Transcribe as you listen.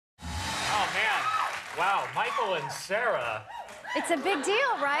Wow, Michael and Sarah. It's a big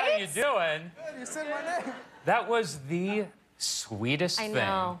deal, right? How you doing? Good, you said my name. That was the sweetest thing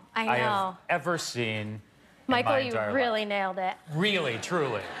I have ever seen. Michael, in you my entire really life. nailed it. Really,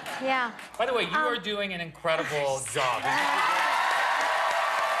 truly. Yeah. By the way, you are doing an incredible job. You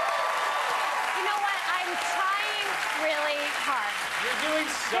know what? I'm trying really hard. You're doing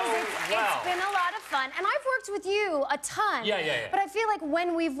so well. It's been a lot of fun. And I've worked with you a ton. Yeah. But I feel like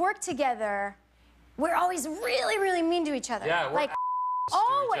when we've worked together, we're always really, really mean to each other. Yeah, we're like,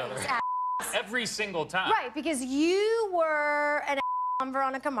 always always. Every single time. Right, because you were an on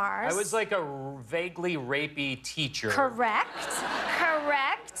Veronica Mars. I was like a vaguely rapey teacher. Correct.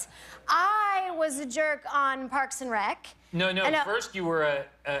 I was a jerk on Parks and Rec. No. First you were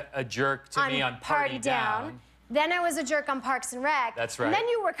a jerk to me on Party Down. Then I was a jerk on Parks and Rec. That's right. And then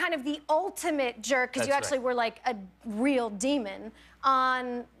you were kind of the ultimate jerk because you actually were like a real demon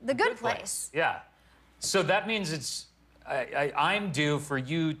on The Good Place. Yeah. So that means I'm due for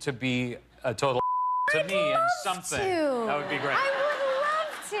you to be a total to me in something. That would be great. I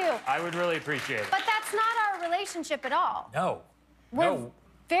would love to. I would really appreciate it. But that's not our relationship at all. No. We're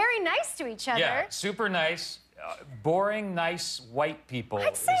very nice to each other. Yeah, super nice. Boring, nice white people.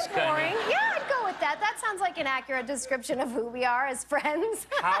 I'd say boring. Yeah, I'd go with that. That sounds like an accurate description of who we are as friends.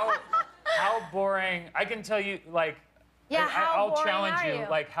 How boring? I can tell you, like, yeah, I'll challenge you.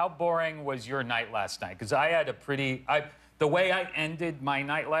 Like, how boring was your night last night? Because I had a pretty, the way I ended my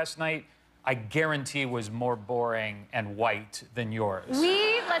night last night, I guarantee was more boring and white than yours.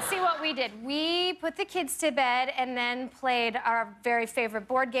 Let's see what we did. We put the kids to bed and then played our very favorite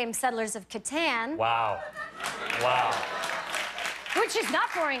board game, Settlers of Catan. Wow. Which is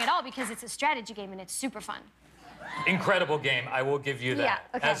not boring at all because it's a strategy game and it's super fun. Incredible game, I will give you that.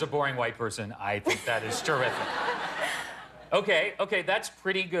 Yeah, okay. As a boring white person, I think that is terrific. Okay, that's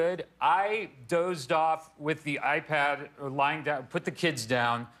pretty good. I dozed off with the iPad, lying down, put the kids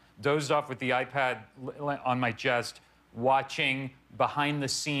down, dozed off with the iPad on my chest, watching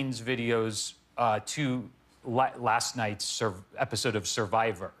behind-the-scenes videos to last night's episode of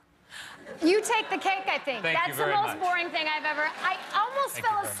Survivor. You take the cake, I think. Thank you very That's the most much. boring thing I've ever... I almost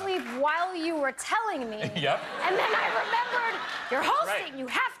fell asleep while you were telling me. Yep. And then I remembered you're hosting. Right. You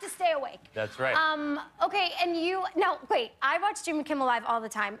have to stay awake. That's right. Okay, and you... No, wait. I watch Jimmy Kimmel Live all the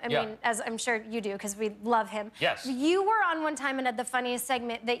time. I Yeah. mean, as I'm sure you do, because we love him. Yes. You were on one time and had the funniest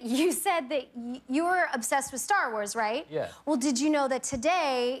segment that you said that you were obsessed with Star Wars, right? Yeah. Well, did you know that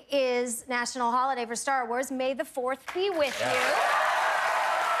today is National Holiday for Star Wars? May the 4th be with you.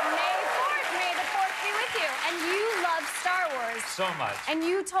 And you love Star Wars. So much. And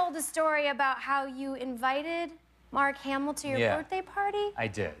you told a story about how you invited Mark Hamill to your birthday party? I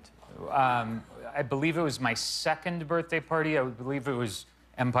did. I believe it was my second birthday party. I believe it was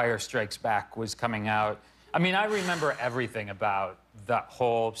Empire Strikes Back was coming out. I mean, I remember everything about that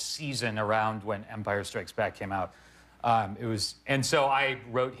whole season around when Empire Strikes Back came out. And so I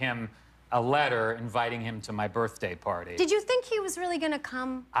wrote him a letter inviting him to my birthday party. Did you think he was really gonna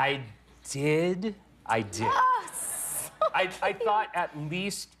come? I did. Oh, so I thought at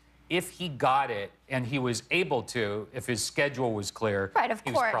least if he got it and he was able to, if his schedule was clear, right, of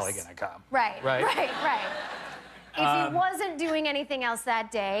he course. was probably going to come. Right. If he wasn't doing anything else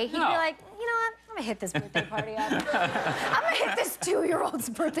that day, he'd be like, you know what? I'm going to hit this birthday party up. I'm going to hit this 2-year-old's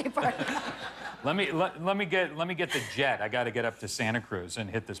birthday party. Let me get the jet. I got to get up to Santa Cruz and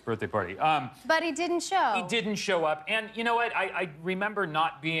hit this birthday party. But he didn't show. He didn't show up. And you know what? I remember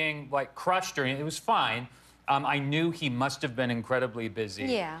not being like crushed or anything. It was fine. I knew he must have been incredibly busy.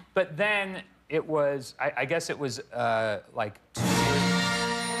 Yeah. But then it was, I guess it was like 2 years.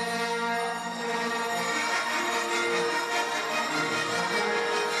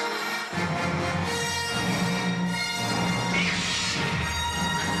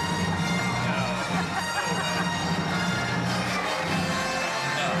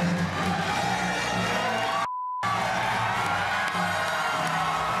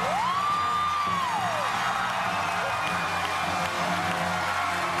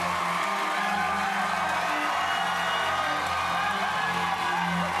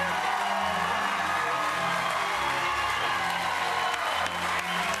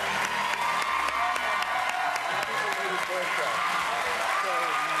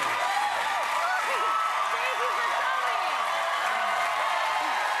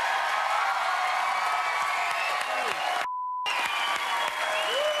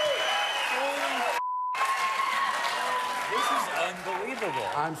 Unbelievable.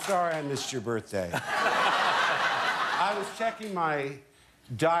 I'm sorry I missed your birthday. I was checking my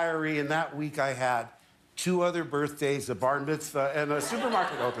diary, and that week I had 2 other birthdays, a bar mitzvah, and a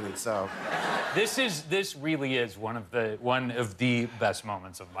supermarket opening, so This really is one of the best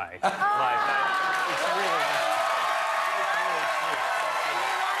moments of my life. It's really.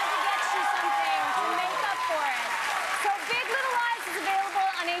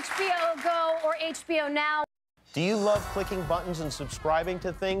 HBO Go or HBO Now. Do you love clicking buttons and subscribing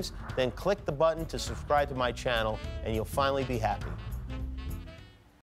to things? Then click the button to subscribe to my channel, and you'll finally be happy.